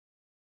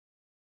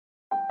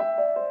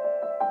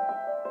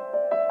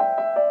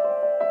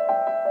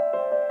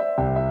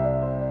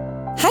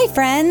Hi,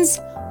 friends.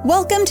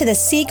 Welcome to the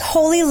Seek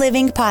Holy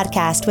Living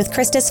podcast with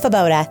Krista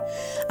Svoboda.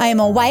 I am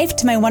a wife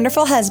to my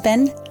wonderful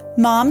husband,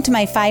 mom to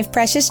my 5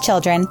 precious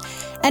children,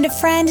 and a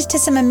friend to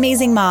some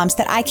amazing moms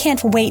that I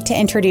can't wait to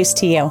introduce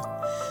to you.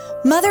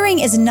 Mothering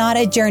is not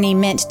a journey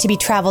meant to be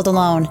traveled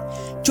alone.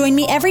 Join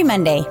me every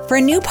Monday for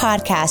a new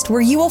podcast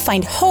where you will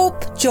find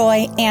hope,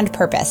 joy, and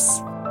purpose.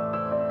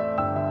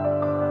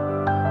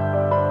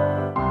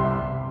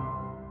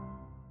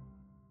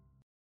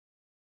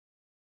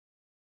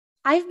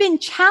 I've been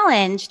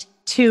challenged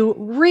to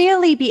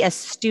really be a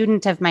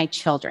student of my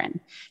children,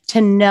 to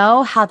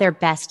know how they're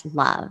best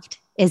loved.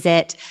 Is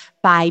it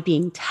by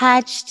being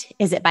touched?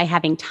 Is it by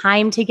having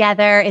time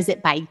together? Is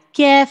it by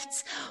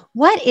gifts?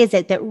 What is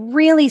it that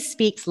really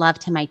speaks love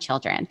to my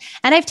children?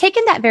 And I've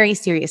taken that very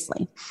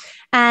seriously.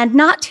 And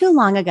not too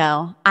long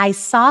ago, I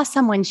saw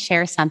someone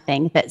share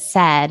something that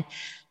said,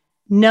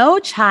 no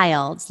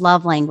child's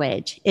love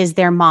language is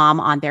their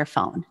mom on their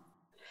phone.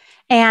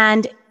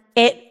 And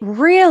it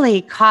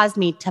really caused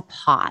me to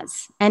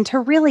pause and to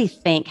really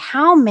think,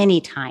 how many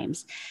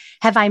times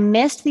have I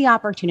missed the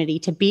opportunity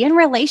to be in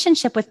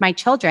relationship with my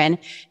children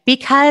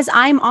because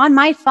I'm on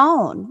my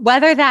phone,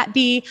 whether that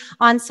be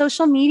on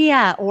social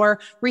media or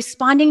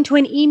responding to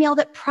an email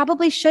that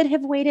probably should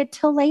have waited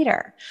till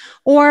later,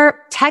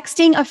 or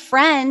texting a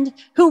friend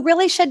who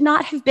really should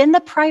not have been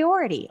the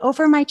priority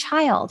over my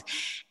child.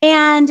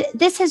 And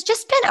this has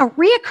just been a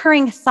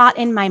reoccurring thought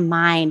in my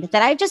mind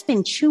that I've just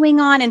been chewing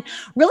on and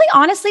really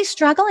honestly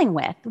struggling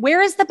with.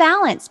 Where is the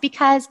balance?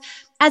 Because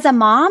as a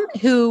mom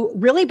who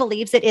really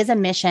believes it is a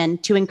mission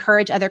to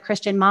encourage other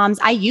Christian moms,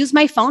 I use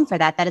my phone for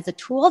that. That is a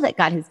tool that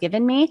God has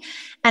given me,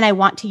 and I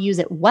want to use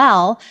it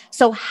well.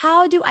 So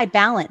how do I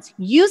balance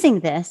using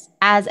this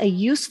as a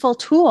useful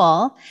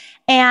tool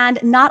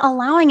and not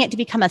allowing it to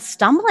become a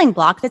stumbling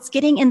block that's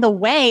getting in the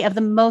way of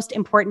the most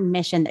important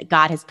mission that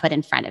God has put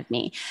in front of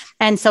me?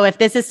 And so if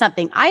this is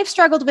something I've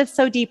struggled with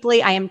so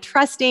deeply, I am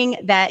trusting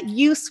that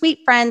you, sweet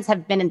friends,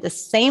 have been in the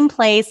same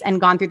place and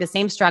gone through the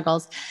same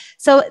struggles.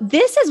 So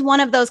this is one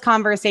of those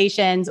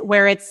conversations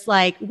where it's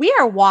like we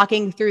are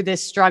walking through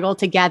this struggle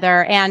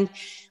together. And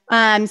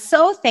I'm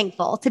so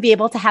thankful to be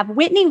able to have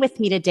Whitney with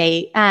me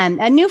today.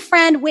 A new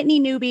friend, Whitney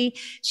Newby.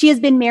 She has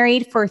been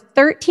married for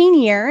 13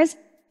 years.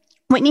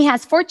 Whitney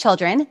has 4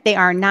 children. They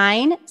are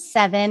 9,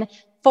 7,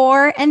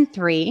 4, and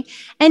 3.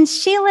 And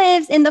she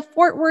lives in the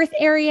Fort Worth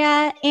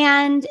area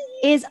and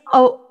is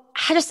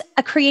just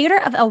a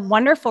creator of a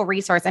wonderful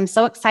resource I'm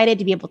so excited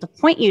to be able to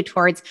point you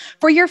towards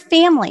for your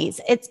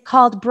families. It's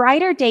called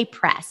Brighter Day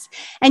Press.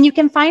 And you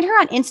can find her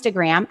on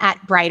Instagram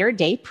at Brighter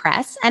Day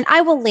Press. And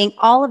I will link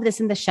all of this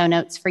in the show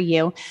notes for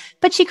you.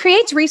 But she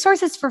creates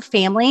resources for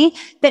family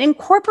that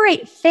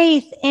incorporate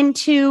faith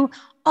into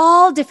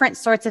all different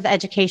sorts of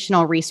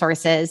educational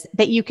resources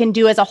that you can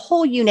do as a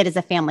whole unit as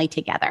a family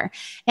together.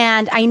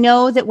 And I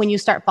know that when you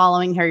start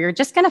following her, you're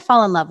just going to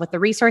fall in love with the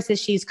resources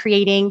she's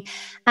creating.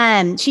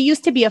 She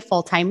used to be a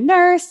full-time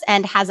nurse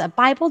and has a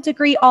Bible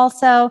degree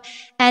also,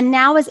 and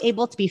now is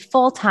able to be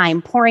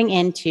full-time pouring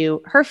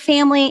into her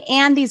family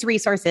and these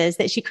resources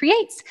that she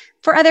creates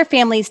for other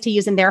families to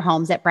use in their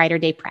homes at Brighter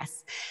Day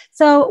Press.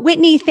 So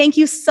Whitney, thank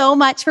you so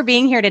much for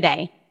being here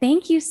today.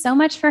 Thank you so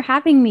much for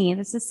having me.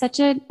 This is such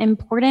an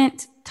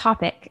important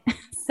topic.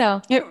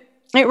 It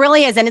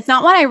really is. And it's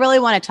not one I really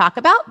want to talk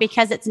about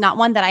because it's not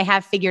one that I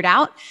have figured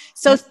out.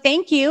 So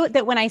thank you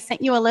that when I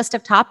sent you a list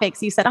of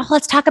topics, you said,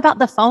 let's talk about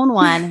the phone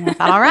one. And I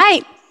thought, all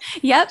right.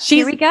 Yep.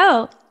 Here we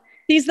go.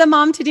 She's the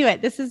mom to do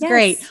it. This is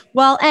great.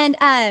 Well, and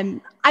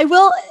I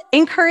will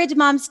encourage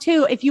moms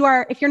too. If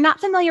you're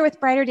not familiar with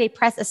Brighter Day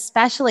Press,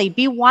 especially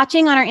be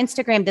watching on our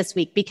Instagram this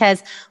week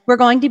because we're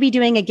going to be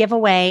doing a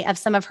giveaway of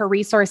some of her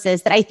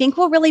resources that I think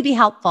will really be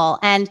helpful.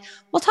 And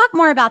we'll talk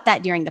more about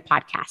that during the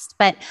podcast.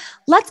 But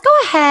let's go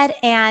ahead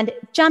and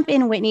jump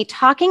in, Whitney,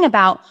 talking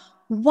about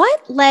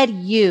what led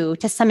you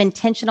to some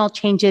intentional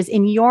changes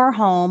in your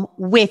home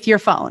with your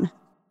phone.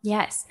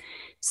 Yes.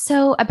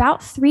 So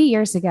about 3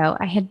 years ago,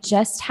 I had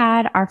just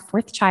had our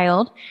 4th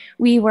child.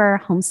 We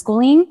were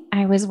homeschooling.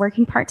 I was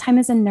working part-time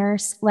as a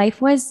nurse.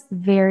 Life was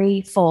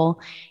very full.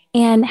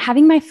 And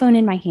having my phone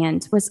in my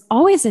hand was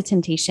always a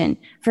temptation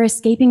for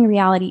escaping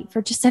reality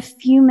for just a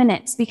few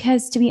minutes,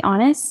 because to be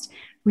honest,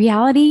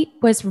 reality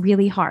was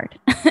really hard.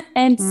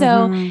 And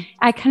so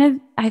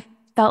I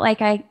felt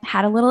like I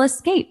had a little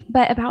escape.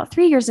 But about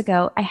 3 years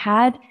ago, I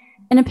had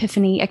an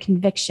epiphany, a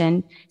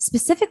conviction,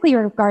 specifically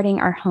regarding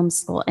our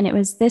homeschool. And it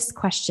was this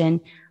question: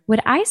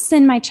 would I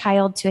send my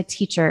child to a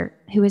teacher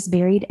who was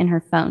buried in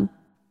her phone?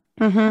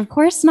 Of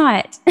course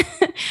not.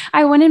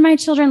 I wanted my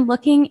children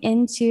looking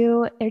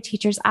into their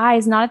teacher's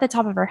eyes, not at the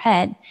top of her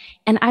head.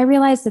 And I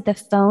realized that the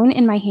phone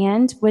in my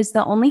hand was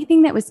the only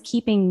thing that was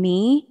keeping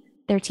me,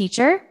 their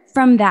teacher,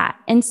 from that.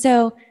 And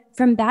so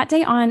from that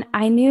day on,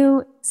 I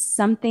knew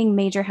something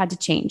major had to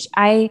change.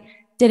 I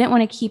didn't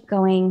want to keep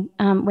going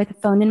with a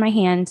phone in my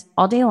hand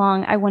all day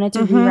long. I wanted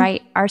to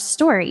rewrite our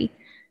story.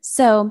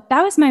 So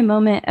that was my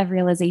moment of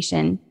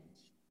realization.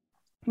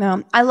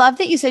 I love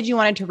that you said you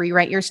wanted to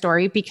rewrite your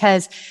story,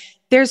 because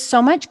there's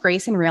so much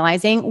grace in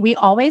realizing we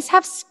always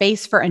have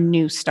space for a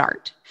new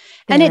start.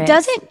 And it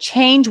doesn't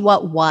change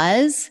what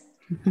was,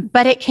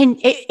 but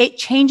it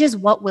changes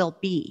what will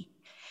be.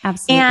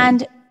 Absolutely.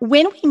 And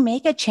when we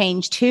make a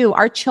change too,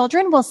 our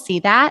children will see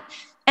that.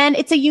 And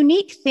it's a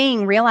unique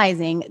thing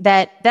realizing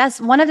that's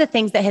one of the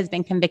things that has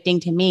been convicting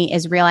to me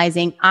is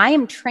realizing I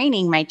am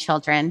training my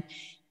children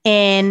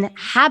in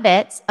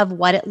habits of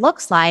what it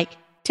looks like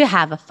to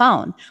have a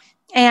phone.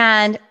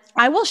 And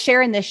I will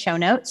share in the show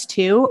notes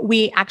too.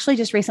 We actually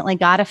just recently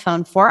got a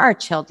phone for our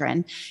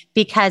children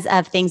because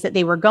of things that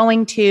they were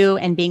going to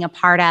and being a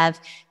part of,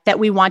 that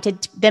we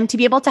wanted them to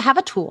be able to have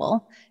a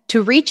tool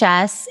to reach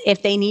us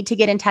if they need to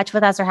get in touch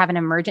with us or have an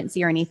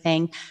emergency or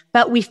anything.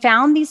 But we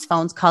found these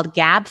phones called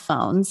Gabb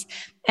phones.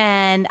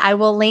 And I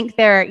will link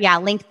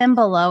them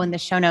below in the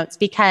show notes,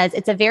 because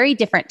it's a very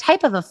different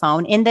type of a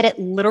phone in that it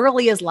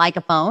literally is like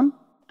a phone.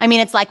 I mean,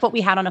 it's like what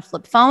we had on a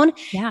flip phone,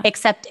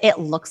 except it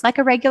looks like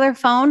a regular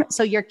phone.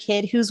 So your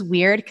kid who's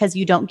weird because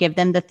you don't give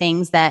them the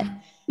things that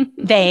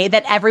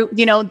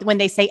when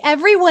they say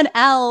everyone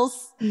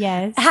else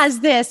has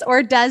this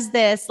or does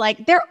this,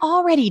 like they're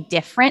already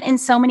different in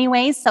so many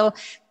ways. So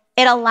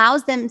it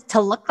allows them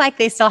to look like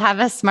they still have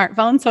a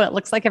smartphone. So it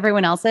looks like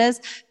everyone else's,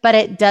 but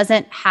it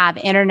doesn't have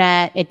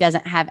internet. It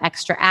doesn't have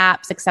extra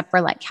apps except for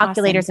like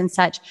calculators and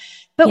such.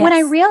 But when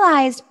I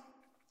realized,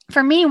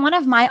 for me, one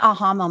of my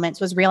aha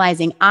moments was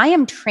realizing I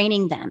am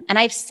training them. And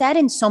I've said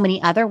in so many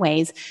other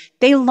ways,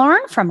 they learn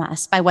from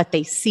us by what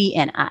they see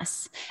in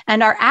us.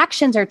 And our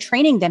actions are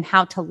training them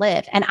how to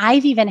live. And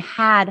I've even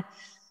had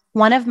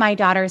one of my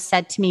daughters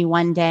said to me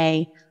one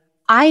day,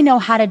 I know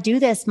how to do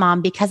this,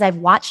 Mom, because I've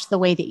watched the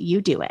way that you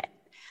do it.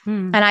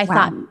 And I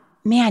thought,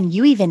 man,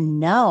 you even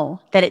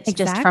know that it's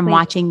just from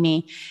watching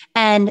me.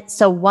 And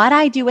so what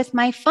I do with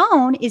my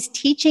phone is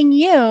teaching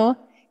you,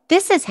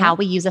 this is how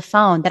we use a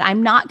phone, that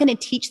I'm not going to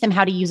teach them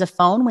how to use a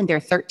phone when they're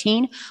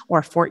 13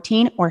 or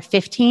 14 or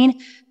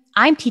 15.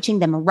 I'm teaching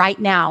them right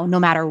now, no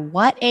matter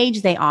what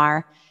age they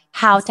are,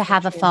 how to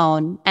have a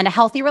phone and a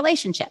healthy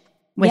relationship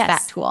with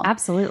that tool.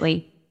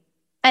 Absolutely.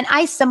 And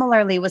I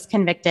similarly was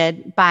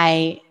convicted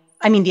by,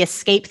 the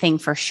escape thing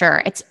for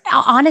sure. It's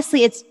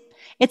honestly,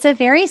 it's a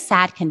very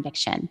sad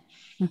conviction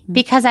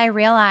because I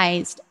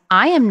realized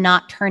I am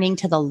not turning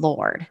to the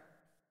Lord.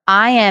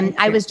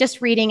 I was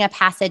just reading a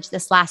passage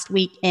this last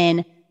week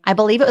in, I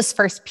believe it was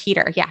 1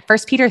 Peter. Yeah. 1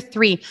 Peter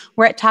 3,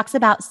 where it talks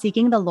about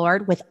seeking the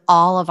Lord with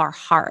all of our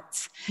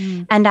hearts.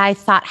 And I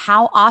thought,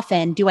 how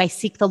often do I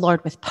seek the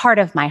Lord with part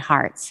of my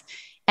hearts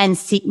and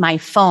seek my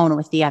phone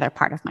with the other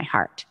part of my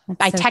heart?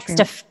 I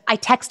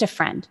text a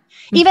friend,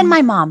 even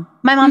my mom.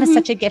 My mom is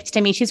such a gift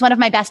to me. She's one of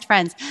my best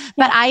friends,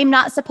 but I am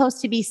not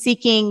supposed to be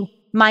seeking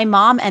my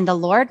mom and the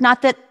Lord.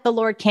 Not that the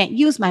Lord can't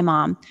use my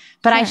mom,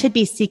 but I should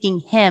be seeking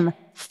him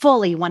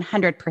fully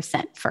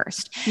 100%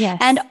 first. Yes.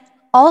 And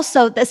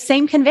also the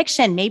same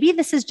conviction, maybe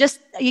this is just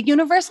a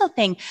universal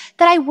thing,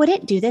 that I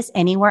wouldn't do this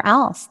anywhere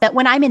else. That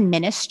when I'm in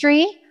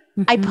ministry,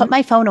 I put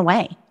my phone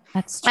away.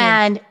 That's true.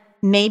 And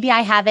maybe I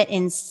have it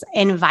in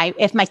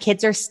if my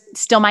kids are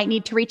still might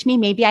need to reach me,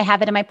 maybe I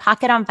have it in my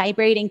pocket on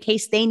vibrate in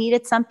case they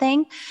needed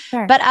something.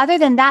 Sure. But other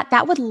than that,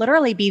 that would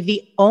literally be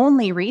the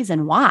only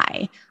reason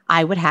why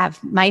I would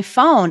have my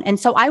phone. And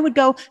so I would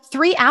go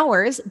 3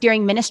 hours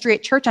during ministry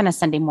at church on a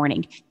Sunday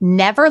morning,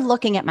 never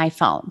looking at my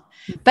phone.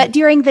 But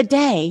during the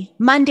day,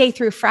 Monday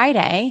through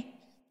Friday,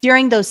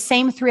 during those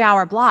same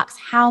 3-hour blocks,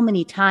 how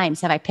many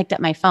times have I picked up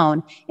my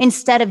phone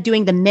instead of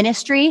doing the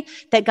ministry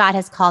that God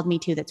has called me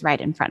to that's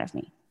right in front of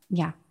me?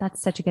 Yeah,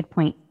 that's such a good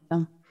point.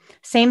 So,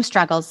 same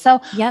struggles.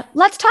 So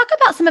let's talk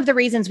about some of the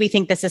reasons we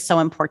think this is so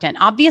important.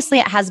 Obviously,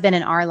 it has been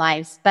in our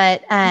lives,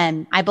 but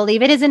I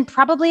believe it is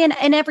probably in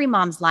every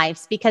mom's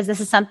lives, because this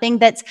is something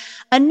that's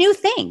a new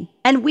thing.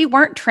 And we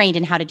weren't trained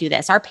in how to do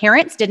this. Our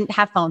parents didn't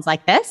have phones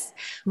like this.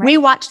 Right. We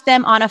watched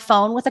them on a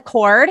phone with a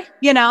cord,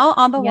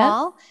 on the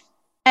wall.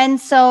 And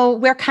so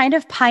we're kind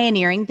of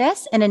pioneering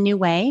this in a new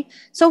way.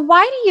 So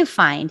why do you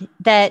find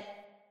that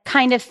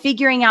kind of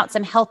figuring out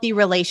some healthy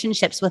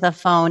relationships with a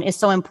phone is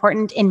so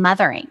important in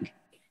mothering?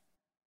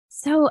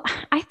 So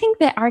I think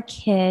that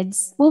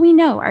we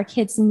know our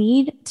kids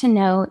need to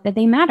know that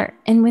they matter.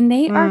 And when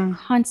they are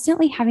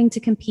constantly having to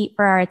compete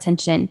for our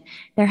attention,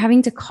 they're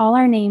having to call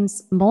our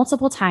names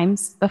multiple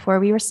times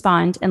before we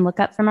respond and look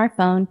up from our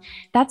phone.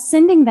 That's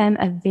sending them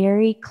a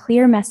very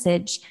clear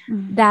message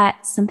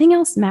that something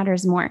else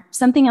matters more.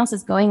 Something else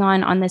is going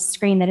on this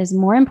screen that is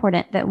more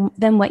important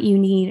than what you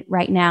need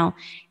right now.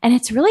 And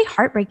it's really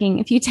heartbreaking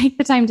if you take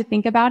the time to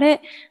think about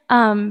it.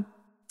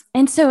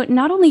 And so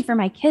not only for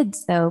my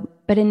kids, though,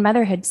 but in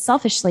motherhood,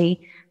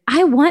 selfishly,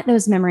 I want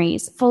those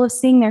memories full of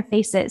seeing their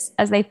faces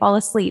as they fall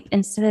asleep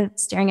instead of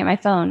staring at my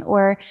phone,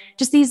 or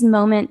just these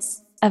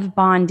moments of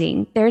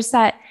bonding. There's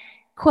that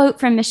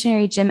quote from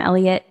missionary Jim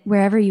Elliot,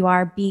 "Wherever you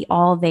are, be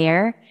all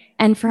there."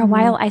 And for a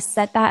while, I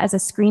set that as a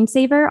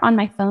screensaver on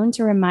my phone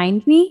to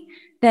remind me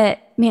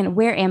that, man,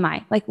 where am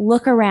I? Like,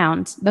 look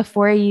around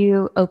before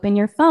you open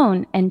your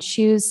phone and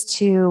choose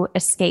to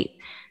escape.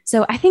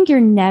 So I think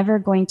you're never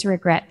going to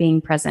regret being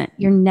present.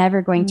 You're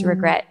never going to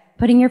regret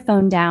putting your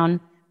phone down,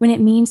 when it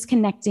means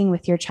connecting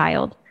with your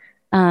child.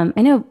 I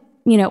know,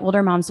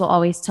 older moms will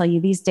always tell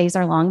you these days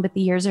are long, but the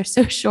years are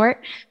so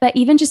short. But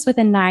even just with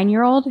a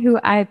 9-year-old who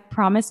I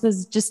promise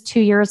was just 2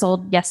 years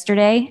old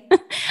yesterday,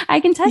 I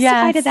can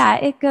testify to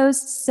that. It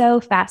goes so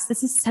fast.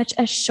 This is such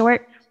a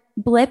short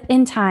blip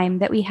in time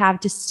that we have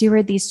to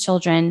steward these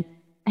children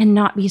and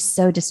not be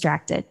so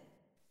distracted.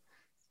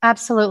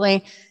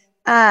 Absolutely.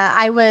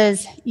 I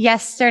was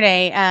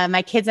yesterday,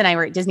 my kids and I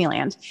were at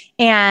Disneyland,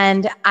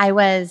 and I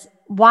was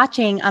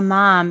watching a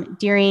mom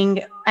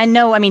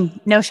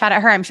no shot at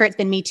her. I'm sure it's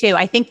been me too.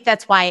 I think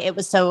that's why it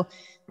was so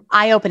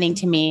eye-opening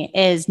to me,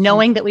 is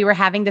knowing that we were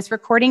having this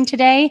recording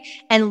today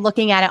and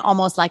looking at it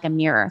almost like a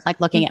mirror,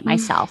 like looking at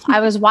myself. I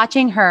was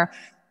watching her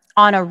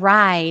on a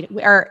ride,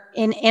 or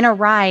in a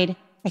ride.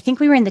 I think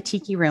we were in the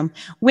Tiki Room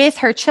with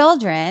her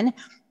children,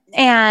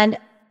 and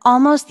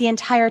almost the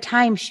entire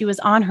time she was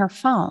on her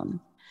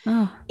phone.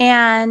 Oh.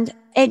 And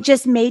it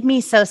just made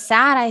me so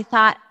sad. I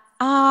thought,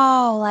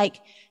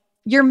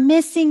 you're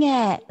missing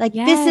it. Like,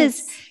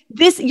 yes.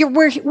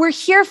 We're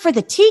here for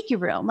the Tiki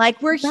Room. Like,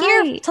 we're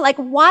here to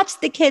watch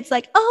the kids,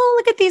 look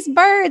at these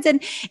birds,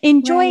 and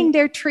enjoying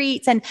their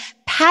treats and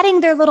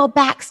patting their little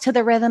backs to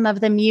the rhythm of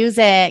the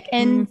music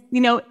and,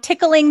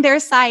 tickling their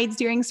sides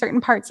during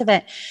certain parts of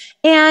it.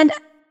 And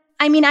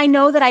I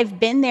know that I've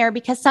been there,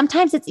 because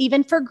sometimes it's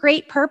even for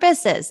great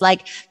purposes.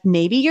 Like,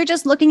 maybe you're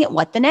just looking at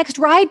what the next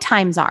ride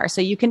times are so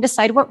you can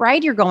decide what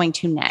ride you're going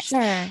to next.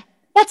 Sure.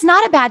 That's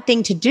not a bad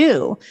thing to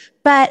do.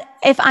 But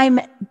if I'm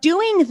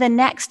doing the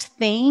next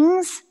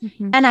things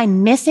and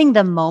I'm missing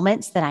the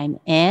moments that I'm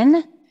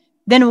in,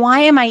 then why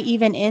am I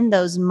even in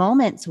those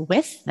moments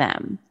with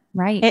them?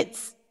 Right.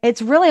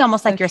 It's really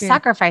almost like you're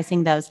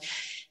sacrificing those.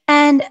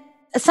 And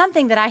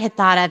something that I had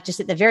thought of just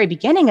at the very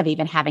beginning of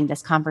even having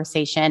this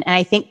conversation, and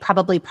I think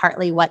probably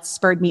partly what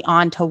spurred me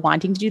on to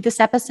wanting to do this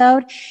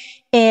episode,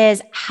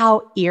 is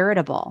how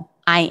irritable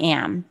I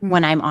am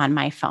when I'm on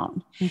my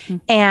phone.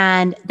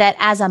 And that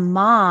as a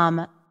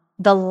mom,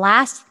 the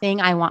last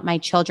thing I want my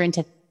children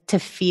to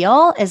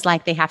feel is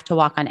like they have to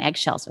walk on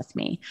eggshells with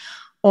me,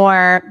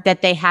 or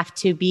that they have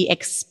to be,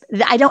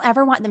 I don't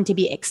ever want them to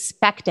be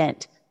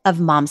expectant of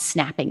mom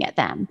snapping at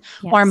them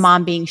or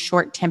mom being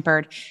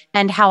short-tempered.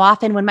 And how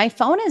often when my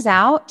phone is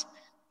out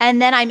and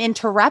then I'm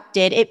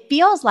interrupted, it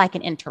feels like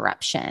an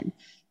interruption,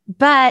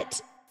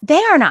 but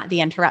they are not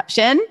the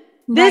interruption.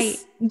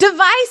 This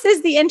device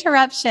is the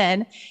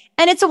interruption.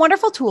 And it's a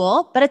wonderful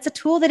tool, but it's a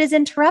tool that is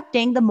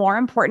interrupting the more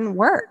important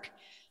work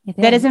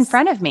that is in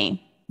front of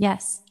me.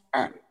 Yes.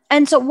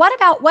 And so what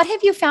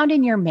have you found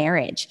in your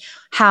marriage,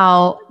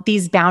 how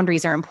these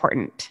boundaries are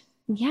important?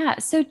 Yeah.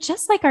 So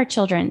just like our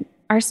children,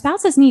 our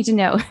spouses need to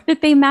know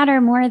that they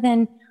matter more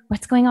than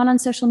what's going on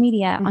social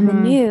media, on the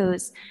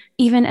news,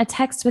 even a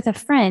text with a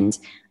friend.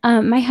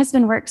 My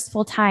husband works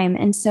full time,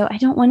 and so I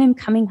don't want him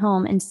coming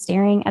home and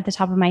staring at the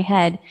top of my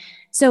head.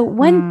 So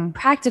one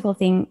practical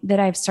thing that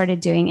I've started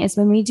doing is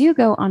when we do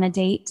go on a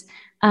date,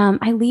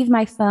 I leave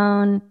my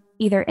phone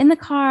either in the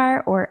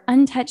car or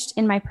untouched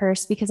in my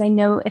purse, because I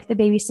know if the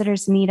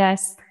babysitters need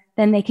us,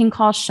 then they can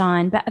call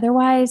Sean. But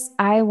otherwise,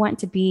 I want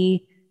to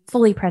be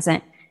fully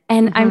present.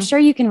 And I'm sure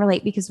you can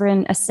relate, because we're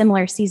in a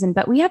similar season,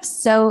 but we have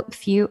so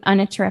few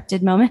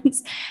uninterrupted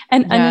moments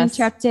and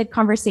uninterrupted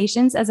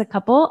conversations as a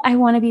couple. I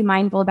want to be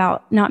mindful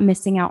about not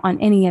missing out on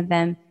any of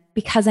them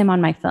because I'm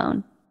on my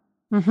phone.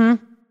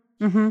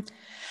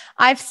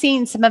 I've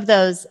seen some of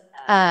those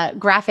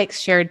graphics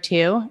shared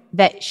too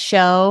that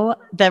show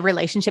the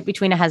relationship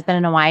between a husband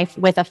and a wife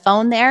with a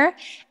phone there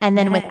and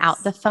then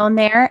without the phone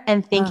there,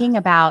 and thinking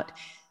about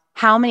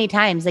how many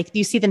times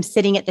you see them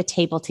sitting at the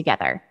table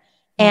together.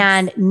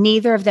 And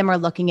neither of them are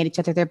looking at each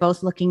other. They're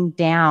both looking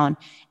down,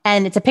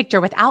 and it's a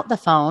picture without the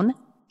phone,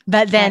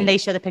 but then they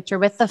show the picture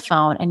with the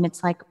phone, and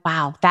it's like,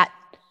 wow, that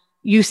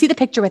you see the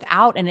picture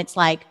without, and it's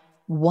like,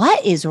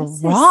 what is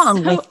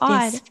wrong with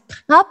this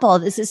couple?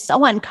 This is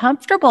so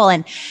uncomfortable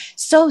and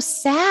so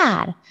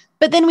sad.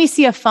 But then we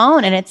see a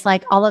phone, and it's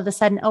like, all of a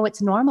sudden, oh,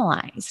 it's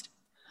normalized.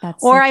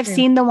 I've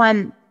seen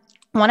one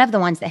of the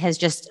ones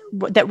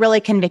that really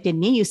convicted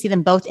me. You see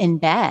them both in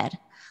bed,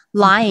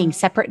 lying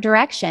separate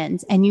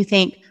directions. And you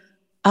think,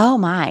 oh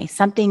my,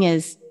 something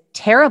is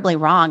terribly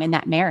wrong in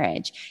that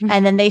marriage.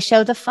 And then they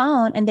show the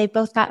phone, and they've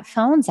both got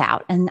phones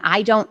out. And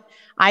I don't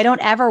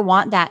ever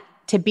want that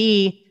to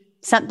be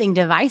something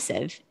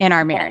divisive in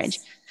our marriage.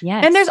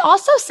 Yes. And there's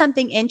also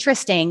something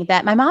interesting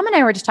that my mom and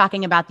I were just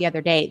talking about the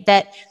other day,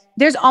 that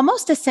there's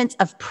almost a sense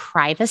of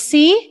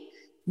privacy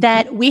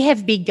that we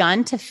have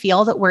begun to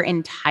feel that we're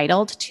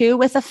entitled to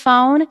with a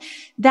phone.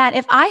 That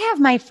if I have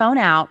my phone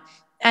out,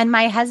 and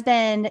my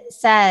husband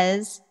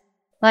says,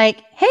 hey,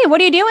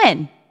 what are you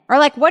doing? Or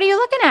what are you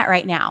looking at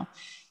right now?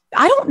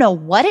 I don't know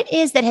what it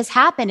is that has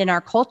happened in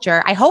our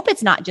culture. I hope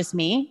it's not just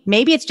me.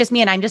 Maybe it's just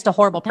me and I'm just a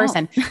horrible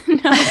person. No.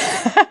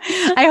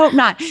 I hope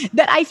not.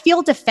 That I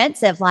feel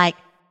defensive.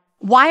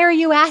 Why are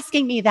you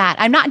asking me that?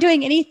 I'm not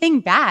doing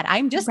anything bad.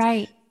 I'm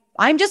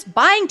just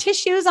buying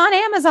tissues on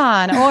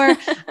Amazon, or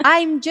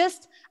I'm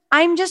just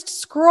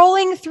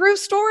scrolling through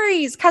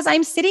stories because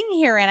I'm sitting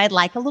here and I'd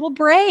like a little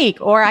break,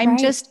 or I'm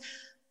just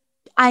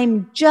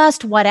I'm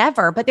just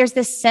whatever. But there's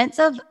this sense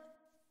of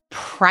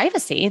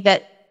privacy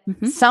that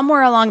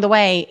somewhere along the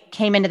way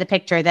came into the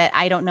picture that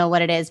I don't know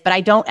what it is, but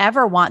I don't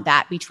ever want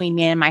that between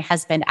me and my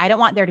husband. I don't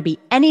want there to be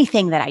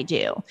anything that I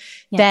do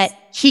that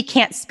he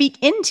can't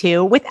speak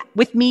into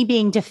with me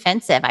being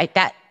defensive.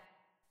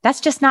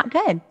 That's just not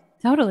good.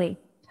 Totally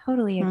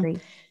agree.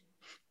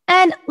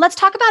 And let's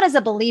talk about, as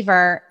a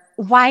believer,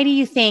 why do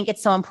you think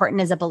it's so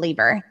important as a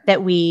believer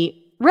that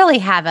we really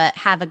have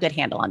a good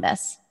handle on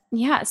this?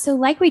 Yeah. So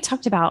like we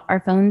talked about, our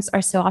phones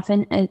are so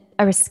often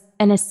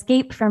an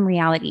escape from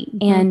reality.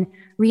 And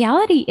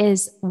reality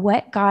is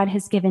what God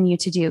has given you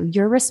to do,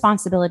 your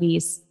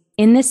responsibilities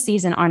in this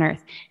season on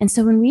earth. And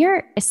so when we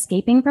are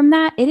escaping from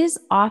that, it is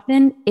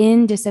often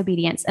in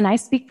disobedience. And I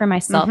speak for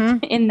myself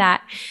in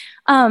that.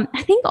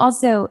 I think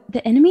also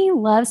the enemy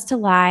loves to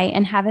lie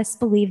and have us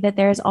believe that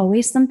there is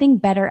always something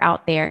better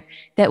out there,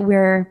 that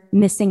we're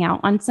missing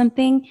out on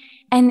something.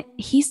 And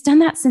he's done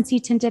that since he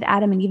tempted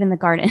Adam and Eve in the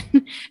garden.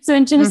 So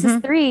in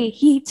Genesis 3,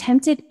 he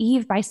tempted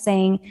Eve by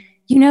saying,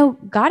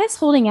 God is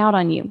holding out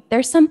on you.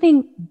 There's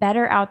something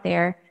better out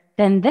there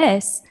than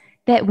this,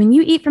 that when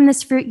you eat from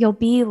this fruit, you'll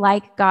be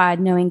like God,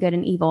 knowing good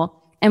and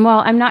evil. And while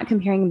I'm not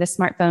comparing the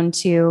smartphone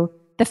to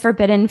the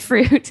forbidden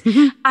fruit,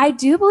 I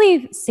do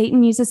believe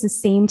Satan uses the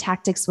same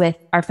tactics with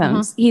our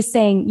phones. He's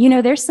saying,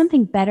 there's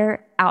something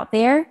better out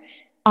there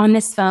on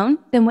this phone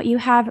than what you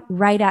have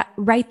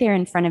right there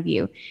in front of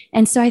you.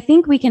 And so I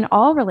think we can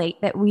all relate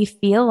that we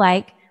feel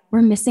like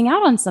we're missing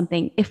out on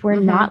something if we're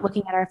not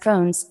looking at our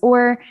phones,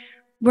 or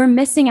we're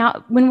missing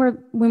out when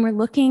we're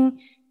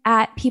looking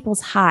at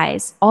people's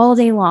highs all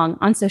day long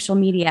on social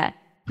media.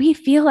 We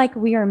feel like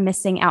we are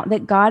missing out,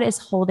 that God is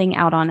holding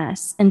out on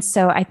us. And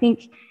so I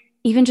think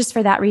even just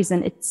for that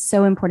reason, it's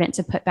so important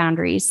to put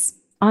boundaries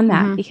on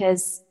that,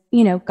 because,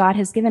 God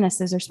has given us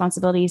those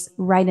responsibilities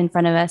right in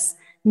front of us,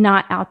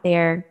 not out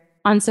there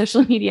on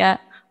social media,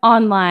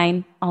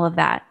 online, all of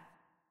that.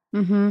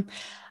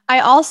 I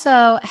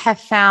also have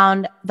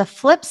found the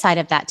flip side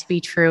of that to be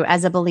true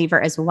as a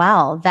believer as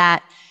well,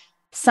 that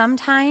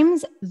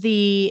sometimes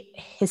the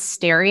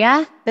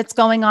hysteria that's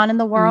going on in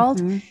the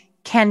world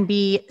can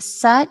be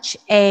such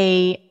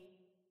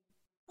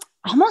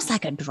almost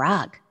like a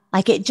drug.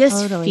 Like it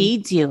just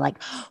feeds you,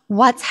 like,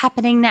 what's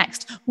happening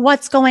next?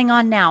 What's going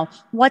on now?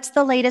 What's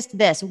the latest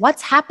this?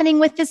 What's happening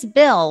with this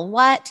bill?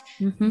 What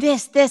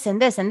this,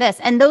 and this, and this.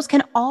 And those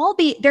can all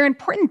they're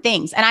important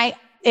things. And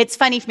it's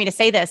funny for me to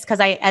say this because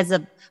as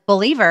a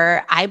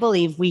believer, I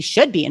believe we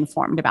should be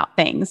informed about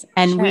things,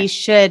 and we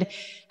should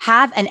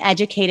have an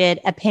educated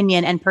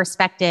opinion and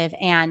perspective,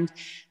 and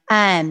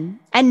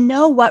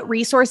know what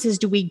resources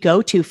do we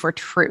go to for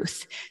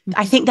truth.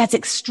 I think that's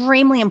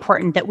extremely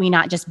important, that we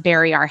not just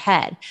bury our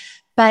head.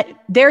 But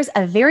there's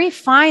a very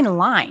fine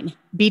line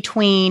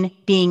between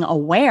being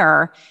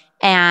aware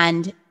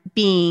and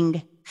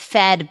being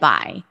fed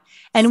by.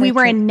 And we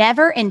were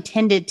never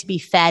intended to be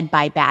fed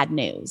by bad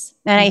news.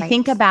 And I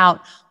think about,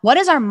 what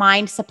is our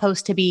mind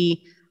supposed to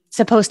be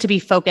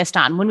focused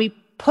on? When we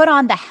put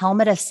on the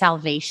helmet of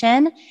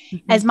salvation,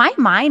 is my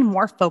mind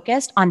more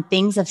focused on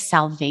things of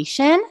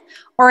salvation,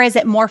 or is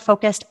it more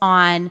focused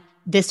on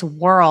this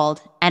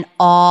world and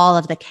all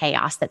of the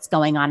chaos that's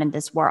going on in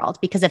this world?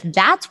 Because if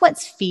that's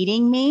what's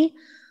feeding me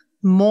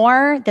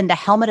more than the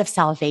helmet of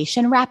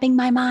salvation wrapping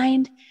my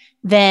mind,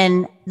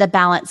 then the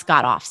balance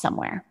got off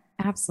somewhere.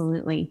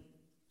 Absolutely.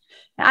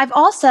 I've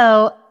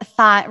also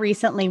thought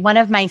recently, one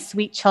of my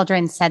sweet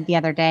children said the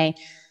other day,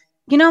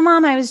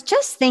 Mom, I was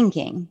just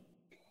thinking,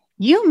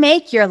 you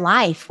make your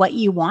life what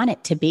you want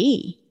it to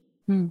be.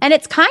 And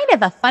it's kind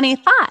of a funny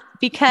thought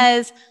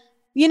because,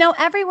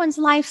 everyone's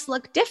lives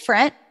look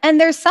different, and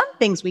there's some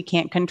things we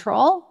can't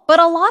control, but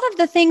a lot of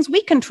the things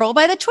we control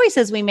by the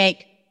choices we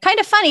make. Kind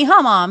of funny,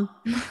 huh, Mom?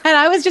 And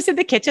I was just in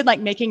the kitchen, like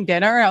making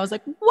dinner. And I was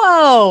like,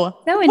 whoa.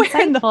 So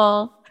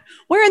insightful.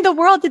 Where in the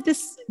world did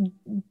this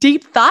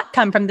deep thought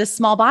come from, this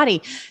small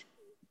body?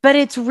 But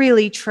it's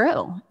really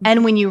true.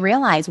 And when you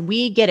realize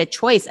we get a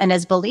choice, and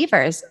as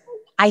believers,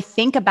 I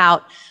think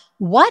about,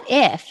 what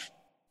if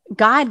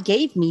God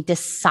gave me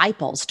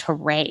disciples to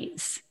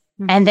raise?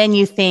 And then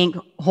you think,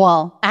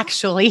 well,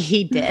 actually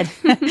he did.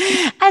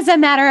 As a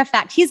matter of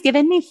fact, he's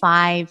given me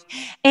 5.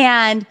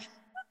 And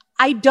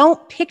I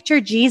don't picture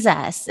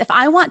Jesus. If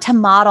I want to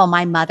model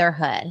my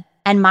motherhood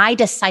and my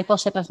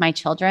discipleship of my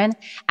children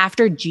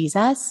after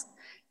Jesus,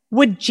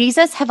 would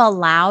Jesus have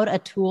allowed a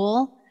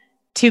tool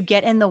to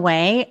get in the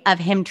way of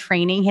him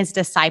training his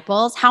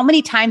disciples? How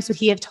many times would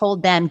he have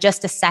told them,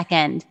 just a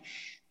second,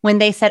 when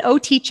they said, oh,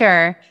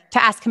 teacher,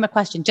 to ask him a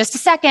question, just a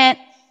second,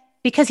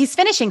 because he's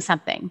finishing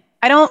something?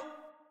 I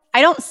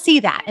don't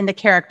see that in the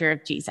character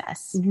of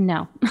Jesus.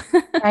 No.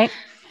 Right?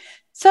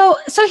 So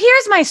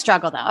here's my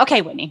struggle though.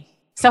 Okay, Whitney.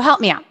 So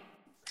help me out.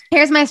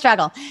 Here's my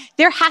struggle.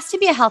 There has to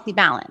be a healthy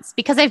balance,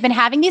 because I've been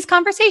having these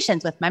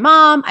conversations with my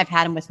mom. I've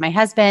had them with my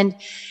husband.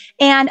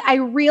 And I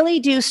really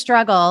do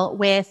struggle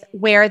with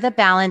where the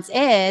balance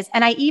is.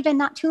 And I even,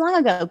 not too long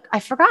ago, I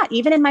forgot,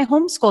 even in my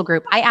homeschool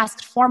group, I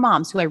asked 4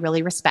 moms who I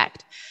really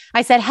respect.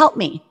 I said, help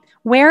me.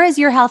 Where is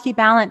your healthy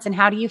balance and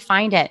how do you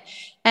find it?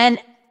 And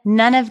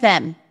none of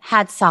them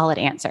had solid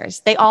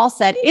answers. They all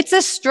said, it's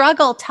a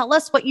struggle. Tell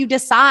us what you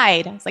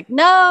decide. I was like,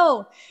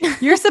 no,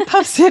 you're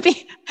supposed to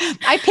be,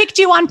 I picked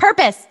you on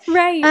purpose.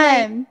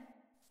 Right.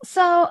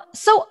 So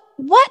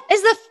what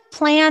is the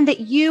plan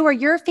that you or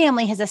your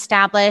family has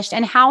established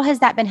and how has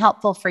that been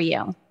helpful for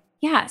you?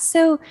 Yeah.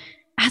 So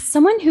as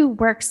someone who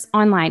works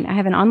online, I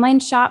have an online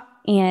shop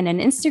and an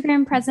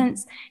Instagram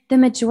presence. The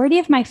majority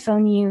of my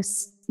phone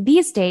use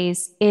these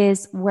days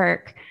is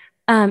work.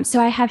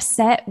 So I have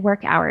set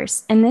work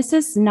hours, and this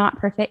is not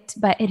perfect,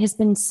 but it has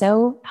been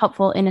so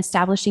helpful in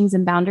establishing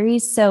some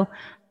boundaries. So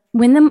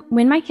when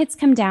my kids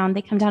come down,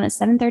 they come down at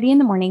 7:30 in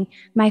the morning.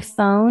 My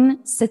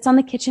phone sits on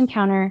the kitchen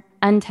counter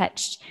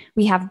untouched.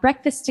 We have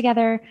breakfast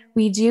together.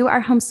 We do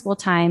our homeschool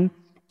time.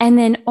 And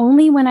then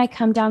only when I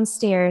come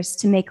downstairs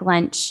to make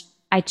lunch,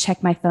 I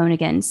check my phone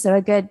again. So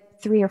a good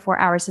 3 or 4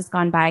 hours has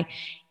gone by.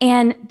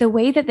 And the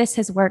way that this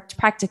has worked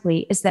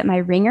practically is that my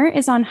ringer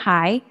is on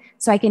high,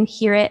 so I can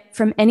hear it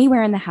from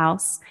anywhere in the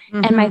house.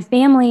 Mm-hmm. And my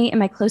family and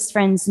my close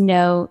friends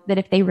know that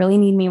if they really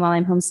need me while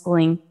I'm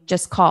homeschooling,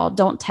 just call.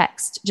 Don't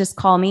text. Just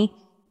call me.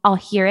 I'll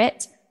hear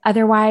it.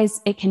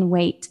 Otherwise, it can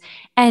wait.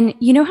 And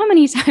you know how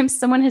many times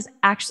someone has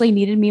actually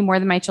needed me more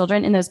than my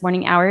children in those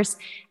morning hours?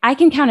 I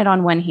can count it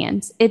on one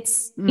hand.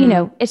 It's,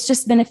 it's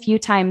just been a few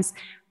times.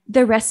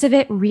 The rest of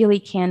it really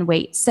can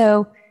wait.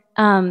 So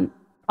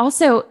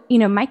also,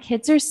 my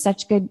kids are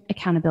such good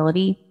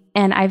accountability,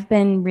 and I've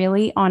been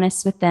really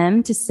honest with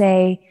them to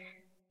say,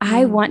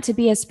 I want to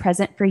be as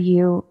present for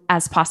you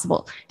as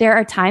possible. There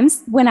are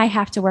times when I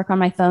have to work on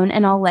my phone,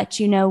 and I'll let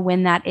you know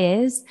when that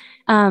is.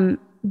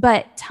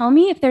 But tell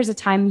me if there's a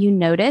time you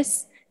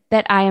notice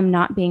that I am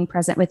not being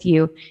present with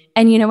you.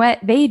 And you know what?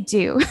 They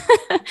do.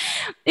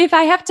 If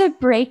I have to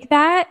break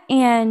that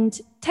and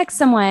text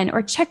someone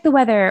or check the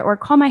weather or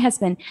call my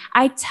husband,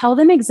 I tell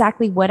them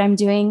exactly what I'm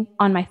doing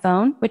on my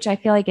phone, which I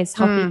feel like is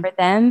healthy for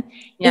them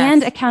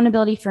and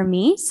accountability for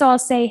me. So I'll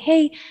say,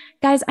 hey,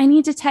 guys, I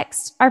need to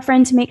text our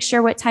friend to make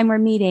sure what time we're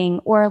meeting,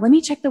 or let me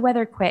check the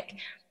weather quick.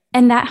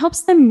 And that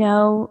helps them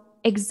know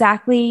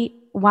exactly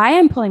why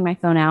I'm pulling my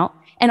phone out,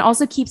 and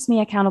also keeps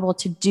me accountable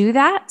to do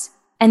that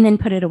and then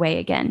put it away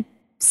again.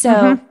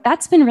 So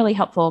that's been really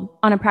helpful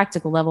on a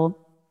practical level.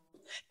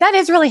 That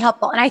is really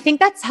helpful. And I think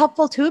that's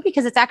helpful too,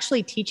 because it's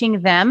actually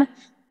teaching them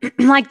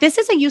like, this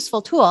is a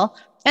useful tool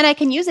and I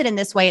can use it in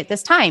this way at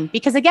this time.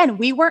 Because again,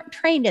 we weren't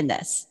trained in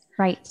this.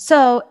 Right.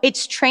 So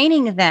it's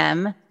training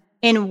them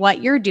in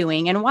what you're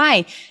doing and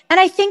why. And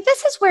I think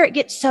this is where it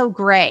gets so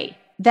gray,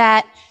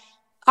 that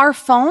our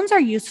phones are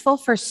useful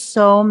for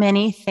so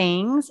many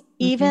things,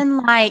 even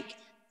like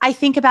I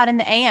think about in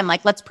the AM,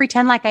 like, let's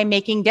pretend like I'm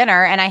making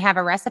dinner and I have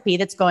a recipe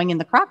that's going in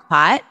the crock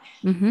pot.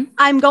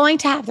 I'm going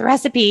to have the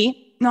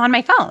recipe on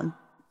my phone.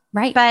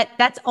 Right. But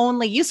that's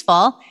only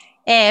useful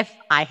if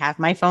I have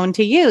my phone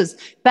to use.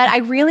 But I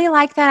really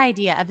like that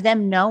idea of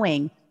them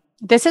knowing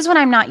this is when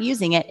I'm not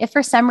using it. If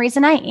for some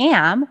reason I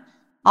am,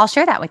 I'll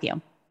share that with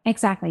you.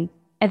 Exactly.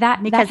 That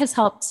has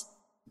helped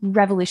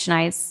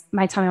revolutionize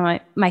my time on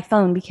my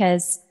phone,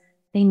 because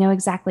they know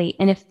exactly.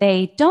 And if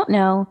they don't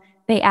know,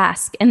 they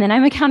ask, and then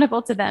I'm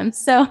accountable to them.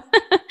 So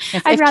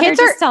I'd rather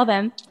just tell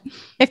them.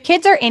 If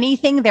kids are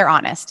anything, they're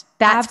honest.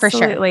 That's for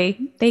sure.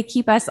 Absolutely. They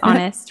keep us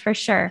honest for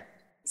sure.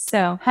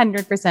 So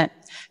 100%.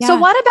 Yeah. So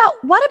what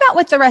about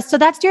with the rest? So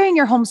that's during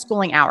your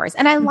homeschooling hours.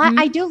 And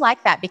I do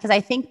like that, because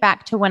I think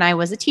back to when I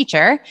was a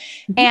teacher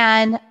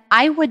and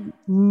I would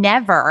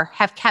never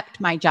have kept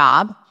my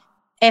job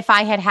if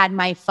I had had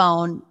my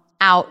phone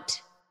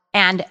out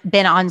and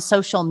been on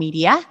social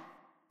media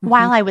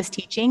while I was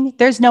teaching.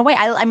 There's no way.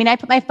 I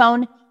put my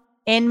phone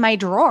in my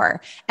drawer,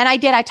 and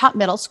I taught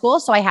middle school.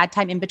 So I had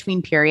time in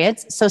between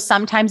periods. So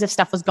sometimes if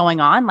stuff was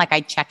going on, like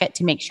I'd check it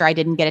to make sure I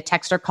didn't get a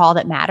text or call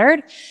that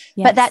mattered.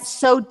 Yes. But that's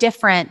so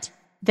different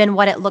than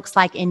what it looks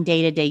like in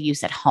day-to-day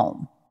use at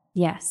home.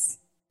 Yes.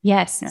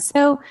 Yes. Yeah.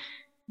 So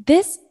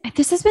this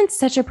has been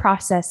such a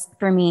process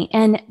for me.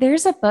 And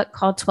there's a book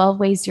called 12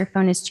 Ways Your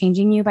Phone is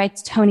Changing You by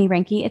Tony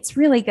Reinke. It's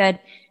really good.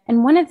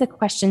 And one of the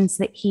questions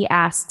that he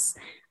asks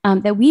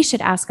that we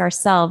should ask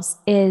ourselves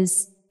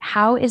is,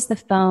 how is the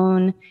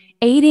phone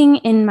aiding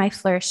in my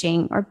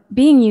flourishing or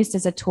being used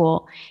as a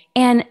tool?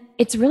 And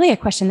it's really a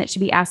question that should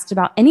be asked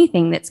about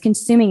anything that's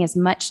consuming as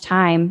much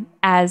time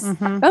as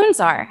our phones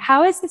are.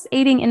 How is this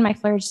aiding in my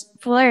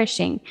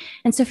flourishing?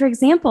 And so, for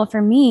example,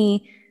 for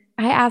me,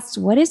 I asked,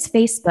 what is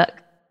Facebook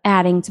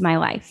adding to my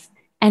life?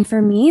 And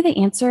for me, the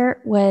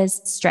answer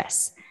was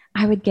stress.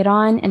 I would get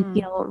on and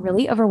feel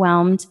really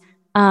overwhelmed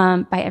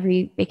by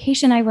every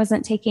vacation I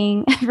wasn't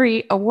taking,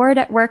 every award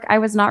at work I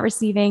was not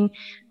receiving.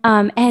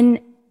 And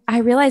I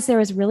realized there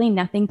was really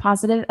nothing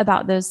positive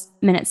about those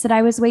minutes that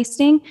I was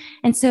wasting.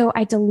 And so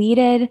I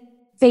deleted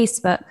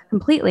Facebook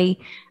completely.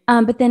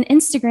 But then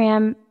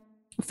Instagram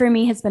for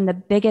me has been the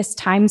biggest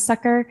time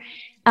sucker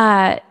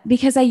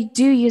because I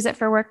do use it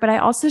for work, but I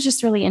also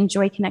just really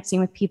enjoy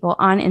connecting with people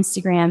on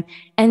Instagram.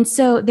 And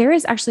so there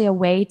is actually a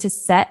way to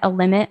set a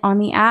limit on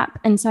the app.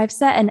 And so I've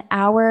set an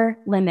hour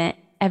limit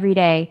every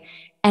day.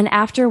 And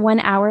after 1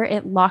 hour,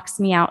 it locks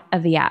me out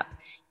of the app.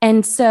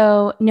 And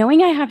so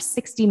knowing I have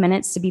 60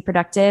 minutes to be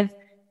productive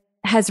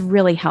has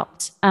really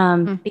helped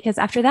because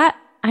after that,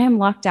 I am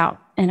locked out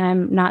and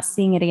I'm not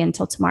seeing it again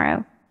until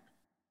tomorrow.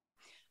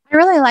 I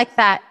really like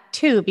that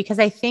too, because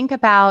I think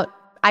about,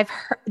 I've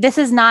heard,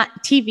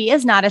 TV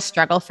is not a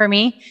struggle for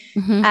me.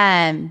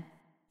 Mm-hmm.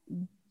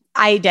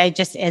 I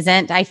just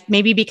isn't.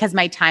 Maybe because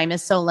my time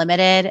is so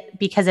limited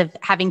because of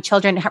having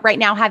children right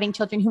now, having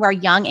children who are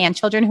young and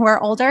children who are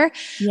older.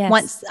 Yes.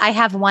 Once I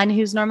have one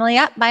who's normally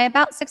up by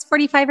about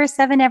 6:45 or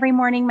 7 every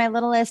morning, my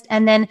littlest.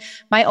 And then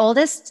my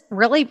oldest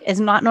really is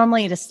not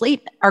normally to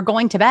sleep or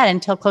going to bed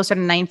until closer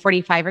to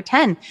 9:45 or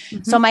 10.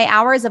 Mm-hmm. So my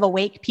hours of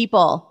awake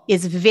people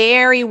is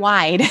very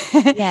wide.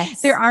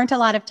 Yes. There aren't a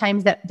lot of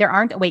times that there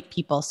aren't awake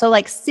people. So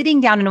like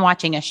sitting down and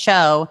watching a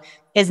show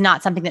is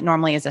not something that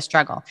normally is a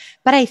struggle.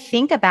 But I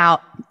think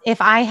about if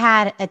I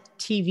had a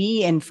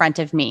TV in front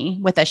of me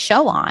with a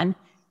show on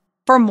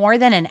for more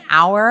than an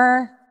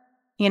hour,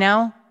 2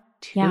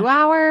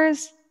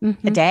 hours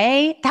a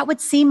day, that would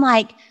seem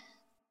like,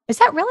 is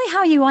that really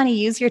how you want to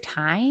use your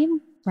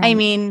time? Right. I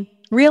mean,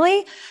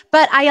 really?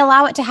 But I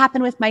allow it to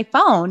happen with my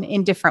phone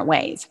in different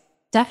ways.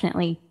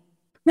 Definitely.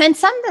 And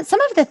some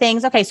of the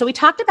things, okay, so we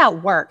talked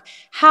about work.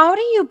 How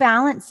do you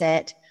balance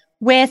it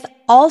with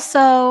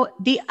also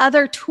the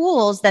other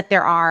tools that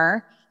there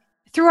are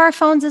through our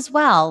phones as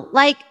well?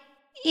 Like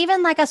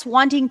even like us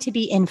wanting to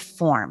be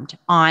informed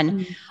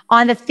on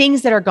the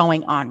things that are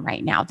going on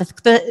right now,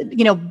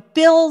 the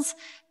bills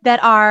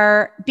that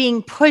are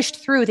being pushed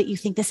through that you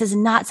think this is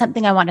not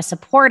something I want to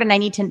support. And I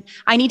need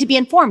to be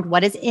informed.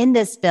 What is in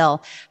this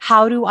bill?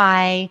 How do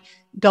I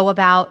go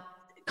about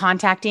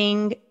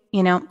contacting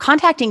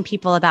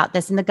people about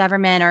this in the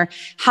government, or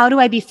how do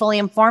I be fully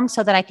informed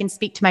so that I can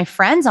speak to my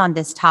friends on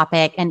this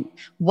topic? And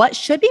what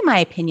should be my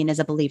opinion as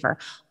a believer?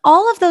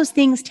 All of those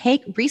things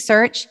take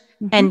research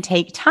and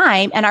take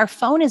time. And our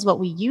phone is what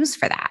we use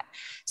for that.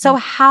 So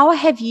how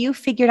have you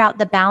figured out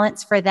the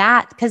balance for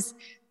that? Because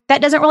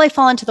that doesn't really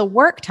fall into the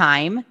work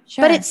time,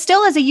 but it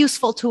still is a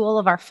useful tool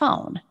of our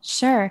phone.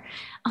 Sure.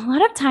 A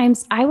lot of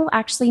times I will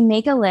actually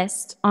make a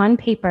list on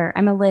paper.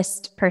 I'm a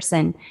list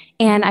person,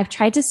 and I've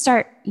tried to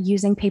start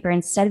using paper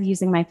instead of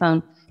using my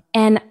phone.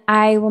 And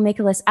I will make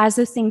a list as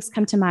those things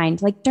come to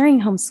mind, like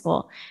during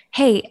homeschool.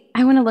 Hey,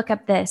 I want to look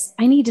up this.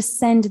 I need to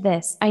send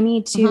this. I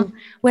need to,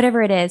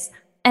 whatever it is.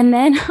 And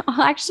then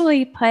I'll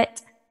actually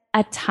put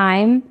a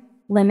time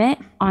limit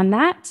on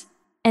that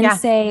and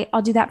say,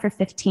 I'll do that for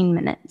 15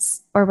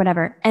 minutes or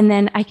whatever. And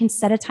then I can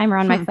set a timer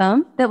on my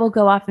phone that will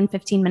go off in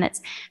 15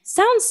 minutes.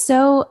 Sounds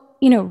so,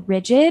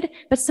 rigid,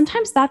 but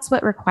sometimes that's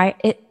what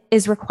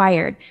is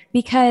required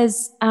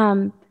because,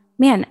 I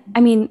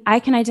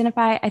can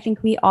identify, I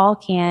think we all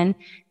can,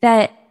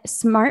 that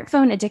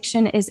smartphone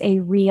addiction is a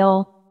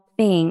real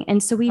thing.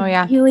 And so we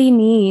really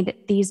need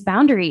these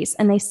boundaries,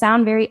 and they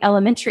sound very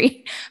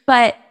elementary,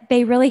 but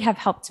they really have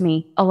helped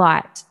me a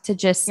lot to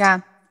just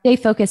stay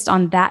focused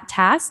on that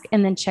task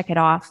and then check it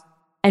off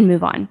and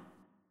move on.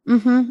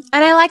 And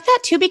I like that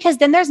too, because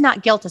then there's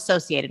not guilt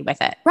associated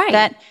with it. Right.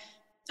 That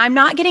I'm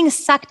not getting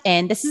sucked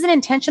in. This is an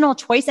intentional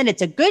choice, and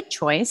it's a good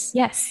choice.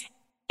 Yes.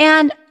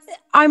 And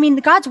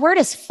God's word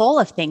is full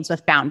of things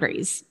with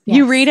boundaries. Yes.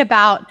 You read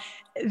about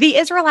the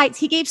Israelites,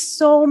 he gave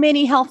so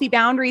many healthy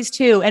boundaries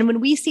too. And when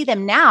we see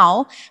them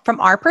now from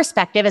our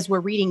perspective, as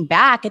we're reading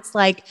back, it's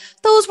like,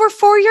 those were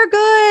for your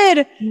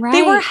good. Right.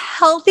 They were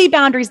healthy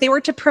boundaries. They were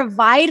to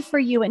provide for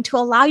you and to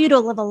allow you to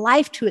live a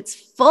life to its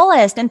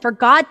fullest and for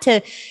God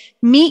to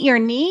meet your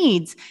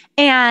needs.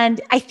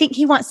 And I think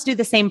he wants to do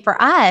the same for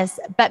us,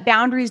 but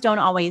boundaries don't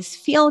always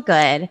feel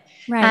good.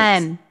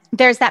 Right.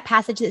 There's that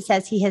passage that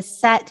says he has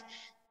set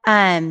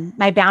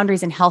my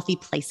boundaries in healthy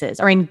places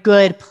or in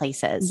good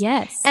places.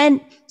 Yes. And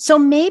so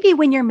maybe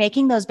when you're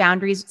making those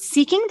boundaries,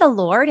 seeking the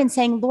Lord and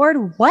saying,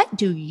 Lord, what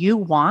do you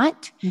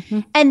want?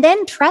 And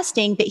then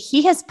trusting that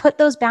he has put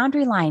those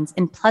boundary lines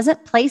in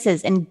pleasant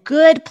places and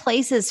good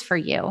places for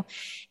you.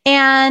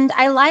 And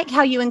I like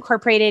how you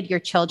incorporated your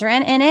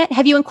children in it.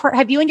 Have you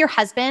and your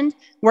husband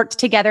worked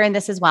together in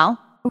this as well?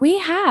 We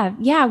have.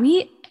 Yeah,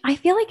 I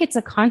feel like it's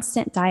a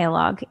constant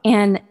dialogue.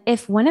 And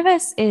if one of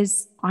us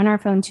is on our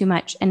phone too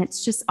much and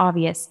it's just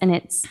obvious and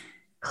it's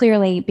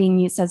clearly being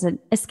used as an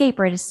escape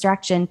or a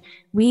distraction,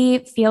 we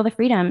feel the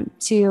freedom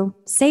to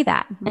say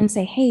that and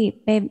say, hey,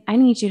 babe, I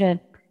need you to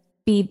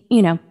be,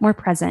 more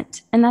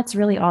present. And that's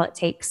really all it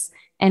takes.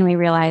 And we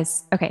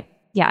realize, okay,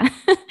 yeah,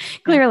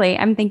 clearly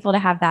I'm thankful to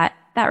have that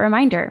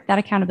reminder, that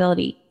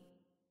accountability.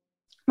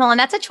 Well, and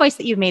that's a choice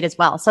that you've made as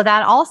well. So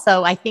that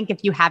also, I think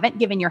if you haven't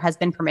given your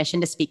husband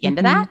permission to speak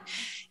into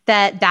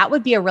that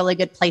would be a really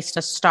good place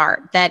to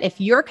start. That if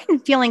you're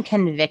feeling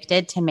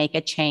convicted to make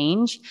a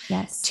change,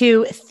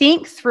 to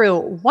think through,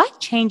 what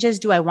changes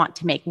do I want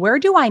to make? Where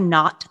do I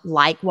not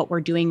like what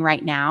we're doing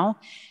right now?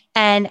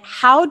 And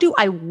how do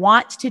I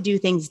want to do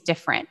things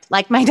different?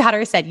 Like my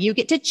daughter said, you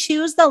get to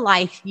choose the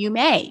life you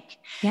make.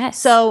 Yes.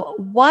 So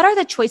what are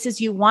the choices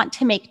you want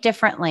to make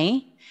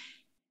differently?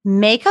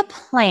 make a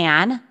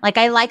plan. Like,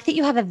 I like that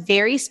you have a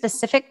very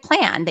specific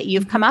plan that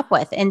you've come up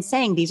with and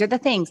saying, these are the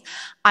things.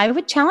 I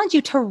would challenge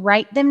you to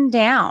write them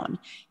down,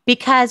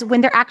 because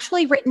when they're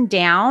actually written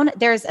down,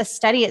 there's a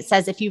study that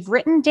says if you've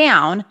written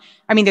down,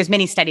 I mean, there's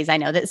many studies I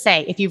know that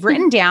say if you've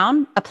written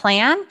down a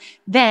plan,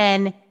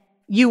 then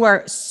you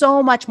are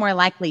so much more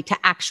likely to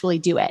actually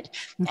do it.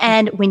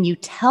 And when you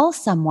tell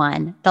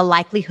someone, the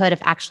likelihood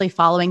of actually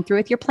following through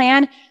with your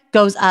plan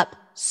goes up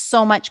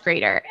so much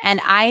greater.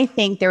 And I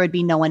think there would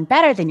be no one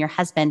better than your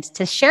husband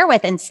to share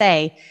with and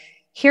say,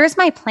 here's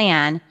my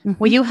plan.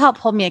 Will you help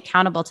hold me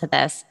accountable to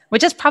this?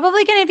 Which is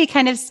probably going to be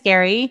kind of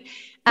scary.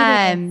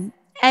 And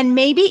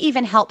maybe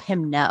even help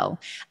him know,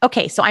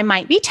 okay, so I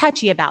might be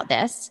touchy about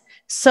this.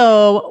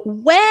 So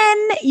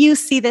when you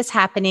see this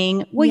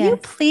happening, will you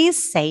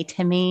please say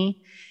to me,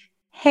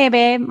 hey,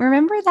 babe,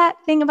 remember that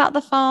thing about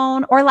the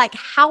phone? Or like,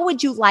 how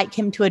would you like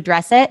him to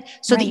address it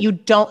so that you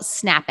don't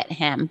snap at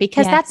him?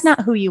 Because that's not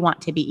who you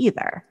want to be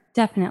either.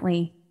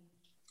 Definitely.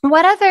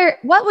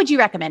 What would you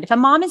recommend? If a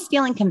mom is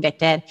feeling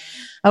convicted,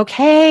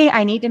 okay,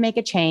 I need to make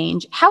a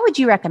change, how would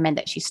you recommend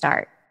that she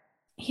start?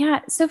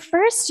 Yeah. So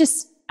first,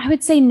 I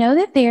would say, know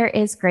that there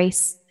is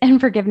grace and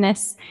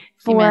forgiveness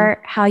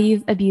for how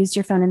you've abused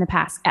your phone in the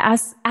past.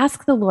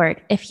 Ask the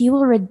Lord if he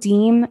will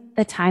redeem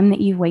the time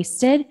that you've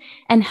wasted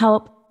and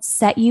help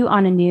set you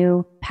on a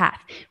new path.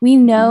 We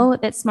know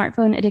that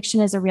smartphone addiction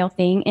is a real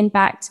thing. In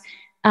fact,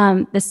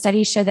 the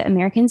studies show that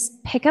Americans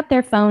pick up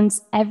their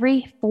phones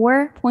every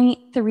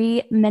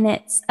 4.3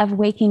 minutes of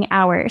waking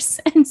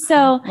hours. And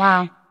so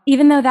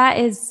even though that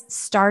is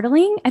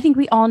startling, I think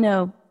we all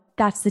know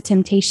that's the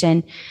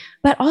temptation.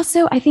 But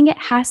also, I think it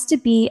has to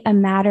be a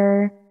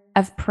matter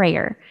of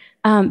prayer.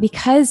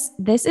 Because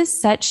this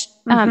is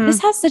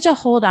this has such a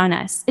hold on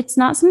us. It's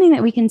not something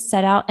that we can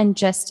set out and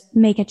just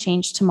make a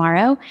change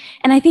tomorrow.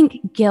 And I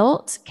think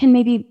guilt can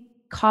maybe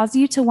cause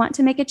you to want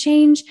to make a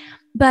change,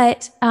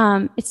 but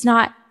it's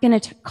not going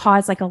to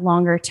cause like a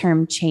longer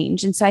term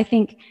change. And so I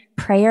think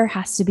prayer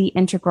has to be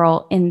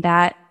integral in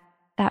that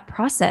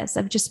process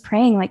of just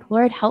praying, like,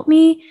 Lord, help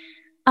me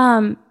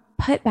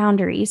put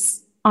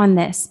boundaries on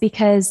this,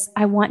 because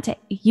I want to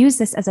use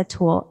this as a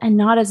tool and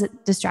not as a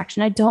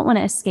distraction. I don't want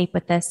to escape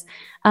with this.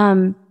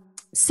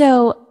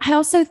 So I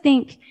also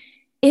think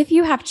if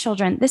you have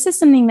children, this is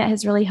something that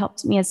has really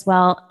helped me as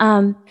well,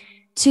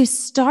 to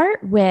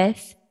start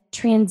with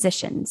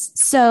transitions.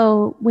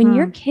 So when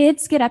your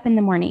kids get up in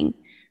the morning,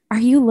 are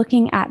you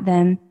looking at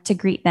them to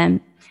greet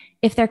them?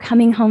 If they're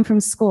coming home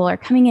from school or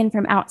coming in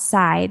from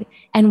outside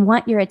and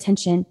want your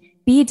attention,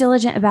 be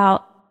diligent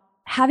about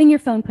having your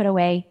phone put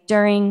away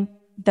during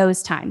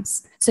those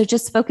times. So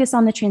just focus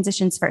on the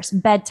transitions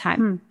first.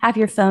 Bedtime, have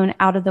your phone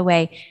out of the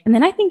way. And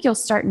then I think you'll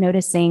start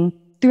noticing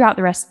throughout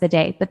the rest of the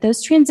day. But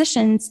those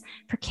transitions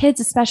for kids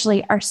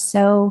especially are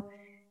so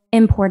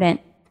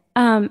important.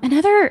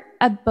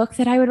 A book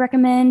that I would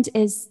recommend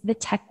is The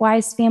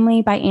TechWise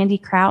Family by Andy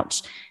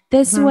Crouch.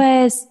 This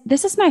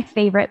is my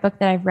favorite book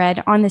that I've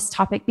read on this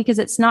topic, because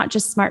it's not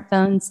just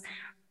smartphones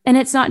and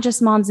it's not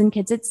just moms and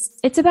kids.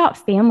 It's about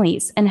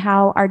families and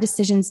how our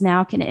decisions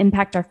now can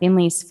impact our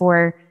families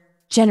for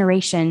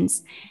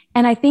generations.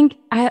 And I think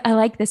I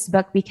like this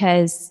book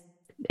because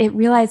it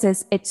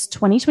realizes it's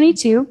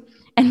 2022.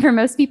 And for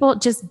most people,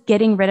 just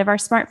getting rid of our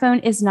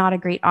smartphone is not a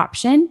great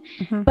option.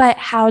 But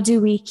how do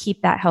we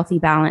keep that healthy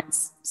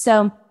balance?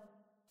 So,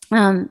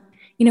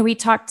 we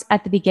talked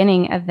at the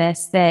beginning of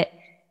this that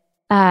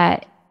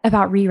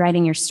about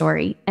rewriting your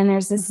story. And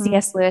there's this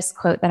C.S. Lewis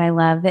quote that I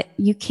love, that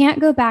you can't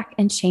go back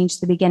and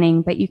change the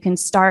beginning, but you can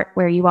start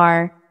where you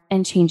are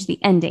and change the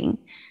ending.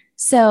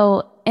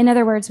 So in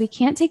other words, we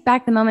can't take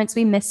back the moments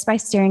we missed by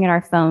staring at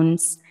our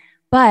phones,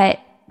 but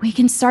we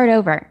can start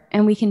over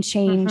and we can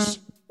change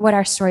what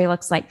our story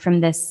looks like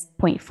from this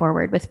point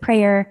forward. With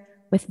prayer,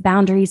 with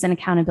boundaries and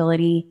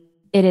accountability,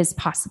 it is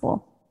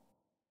possible.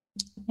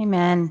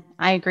 Amen.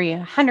 I agree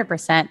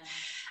 100%.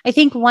 I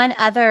think one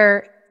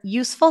other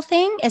useful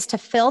thing is to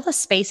fill the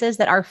spaces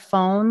that our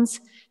phones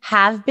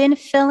have been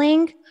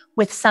filling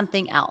with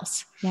something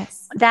else.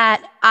 Yes.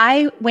 That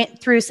I went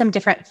through some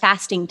different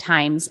fasting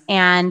times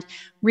and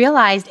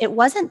realized it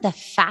wasn't the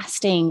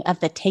fasting of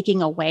the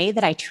taking away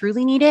that I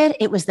truly needed.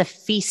 It was the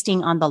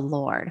feasting on the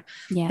Lord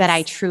that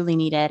I truly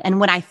needed. And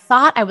when I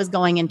thought I was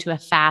going into a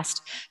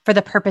fast for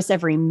the purpose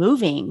of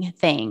removing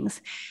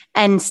things,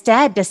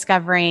 instead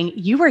discovering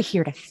you were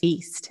here to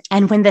feast.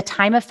 And when the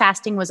time of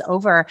fasting was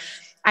over,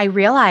 I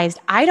realized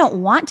I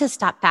don't want to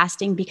stop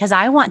fasting because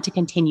I want to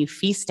continue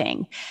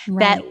feasting.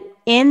 That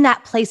in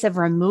that place of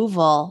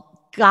removal,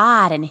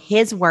 God and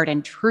his word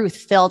and truth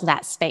filled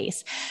that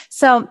space.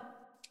 So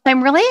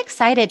I'm really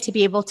excited to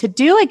be able to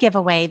do a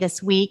giveaway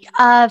this week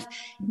of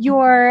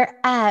your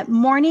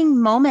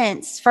morning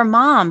moments for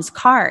moms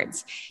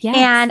cards. Yes.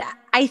 And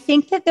I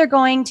think that they're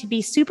going to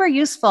be super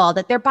useful,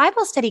 that they're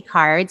Bible study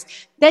cards.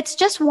 That's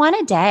just one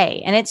a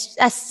day. And it's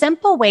a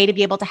simple way to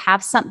be able to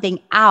have something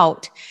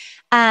out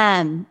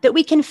that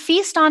we can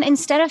feast on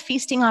instead of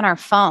feasting on our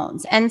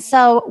phones. And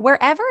so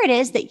wherever it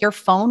is that your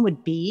phone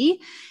would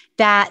be,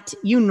 that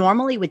you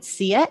normally would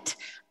see it,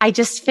 I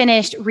just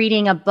finished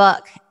reading a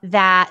book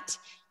that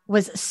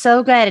was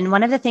so good. And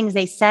one of the things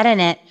they said in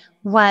it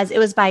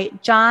was by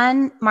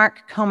John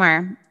Mark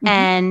Comer.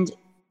 And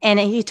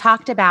he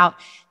talked about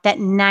that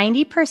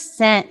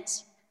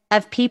 90%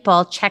 of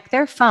people check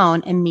their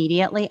phone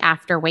immediately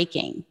after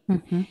waking.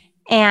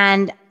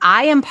 And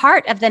I am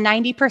part of the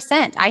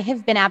 90%. I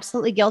have been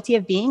absolutely guilty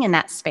of being in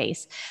that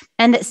space.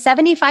 And that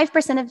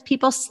 75% of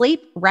people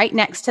sleep right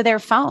next to their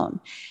phone.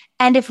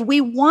 And if we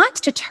want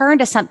to turn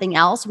to something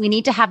else, we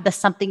need to have the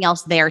something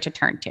else there to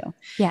turn to.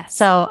 Yes.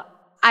 So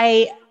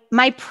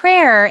my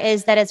prayer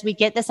is that as we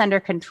get this under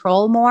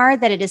control more,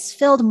 that it is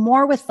filled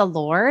more with the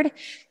Lord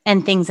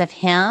and things of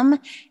Him.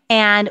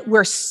 And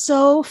we're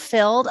so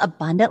filled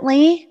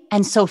abundantly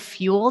and so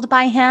fueled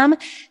by Him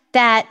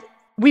that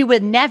we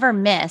would never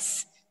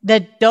miss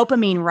the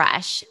dopamine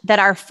rush that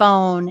our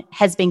phone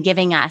has been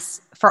giving us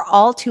for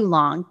all too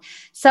long.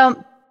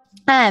 So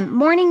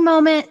morning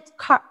moment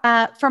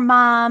for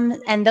mom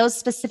and those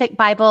specific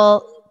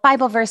Bible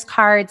verse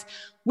cards,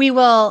 we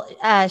will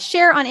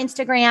share on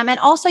Instagram. And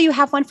also you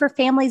have one for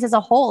families as a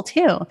whole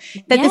too,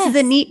 that This is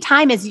a neat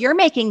time as you're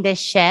making this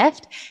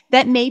shift,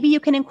 that maybe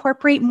you can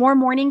incorporate more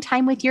morning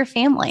time with your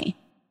family.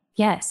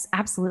 Yes,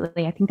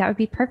 absolutely. I think that would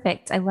be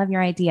perfect. I love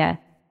your idea.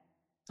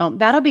 Oh,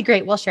 that'll be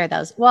great. We'll share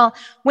those. Well,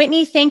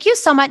 Whitney, thank you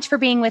so much for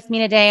being with me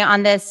today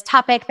on this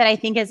topic that I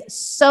think is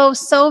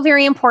so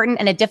very important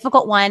and a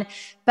difficult one,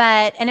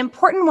 but an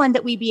important one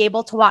that we be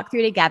able to walk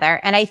through together.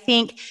 And I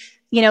think,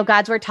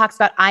 God's word talks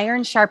about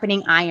iron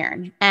sharpening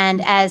iron.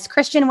 And as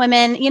Christian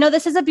women,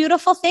 this is a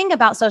beautiful thing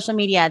about social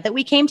media, that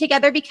we came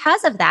together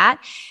because of that.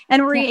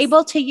 And we're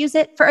able to use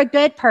it for a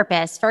good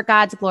purpose, for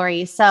God's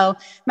glory. So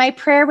my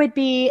prayer would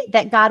be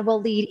that God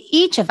will lead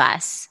each of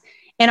us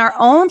in our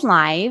own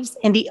lives,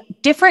 in the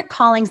different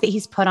callings that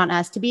He's put on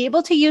us, to be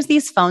able to use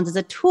these phones as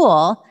a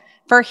tool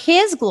for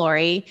His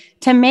glory,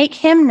 to make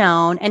Him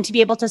known and to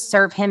be able to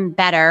serve Him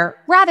better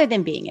rather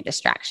than being a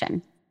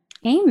distraction.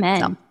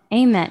 Amen.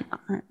 Amen.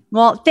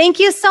 Well, thank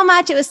you so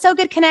much. It was so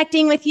good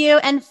connecting with you.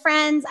 And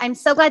friends, I'm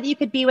so glad that you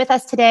could be with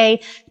us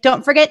today.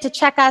 Don't forget to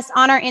check us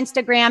on our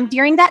Instagram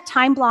during that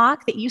time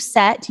block that you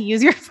set to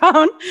use your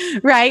phone,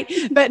 right?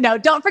 But no,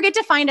 don't forget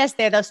to find us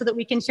there though, so that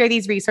we can share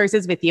these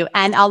resources with you.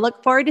 And I'll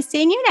look forward to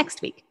seeing you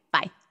next week.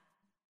 Bye.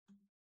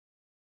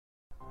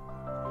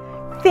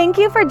 Thank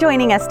you for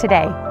joining us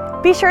today.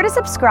 Be sure to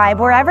subscribe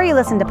wherever you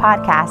listen to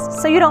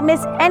podcasts so you don't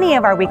miss any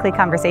of our weekly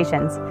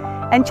conversations.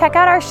 And check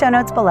out our show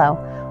notes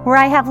below, where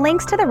I have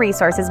links to the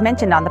resources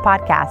mentioned on the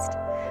podcast.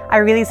 I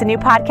release a new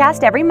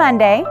podcast every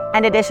Monday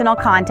and additional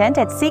content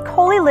at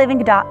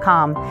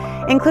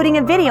seekholyliving.com, including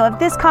a video of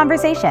this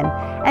conversation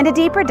and a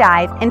deeper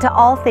dive into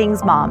all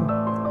things mom.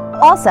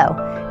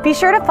 Also, be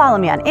sure to follow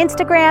me on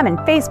Instagram and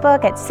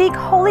Facebook at Seek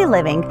Holy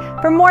Living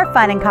for more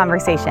fun and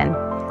conversation.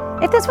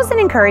 If this was an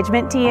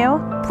encouragement to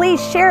you,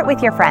 please share it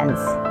with your friends.